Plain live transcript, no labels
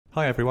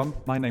Hi everyone,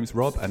 my name's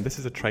Rob and this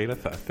is a trailer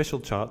for Official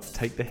Charts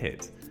Take the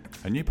Hit,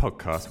 a new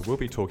podcast where we'll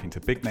be talking to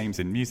big names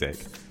in music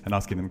and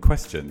asking them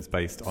questions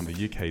based on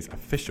the UK's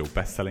official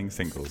best-selling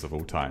singles of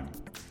all time.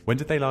 When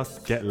did they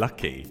last get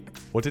lucky?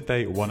 What did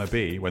they wanna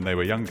be when they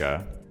were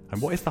younger?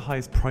 And what is the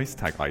highest price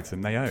tag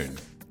item they own?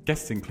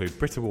 Guests include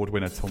Brit Award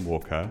winner Tom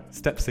Walker,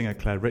 Step singer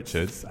Claire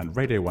Richards and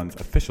Radio 1's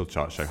official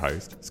chart show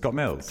host Scott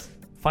Mills.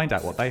 Find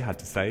out what they had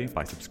to say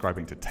by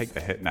subscribing to Take the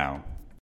Hit now.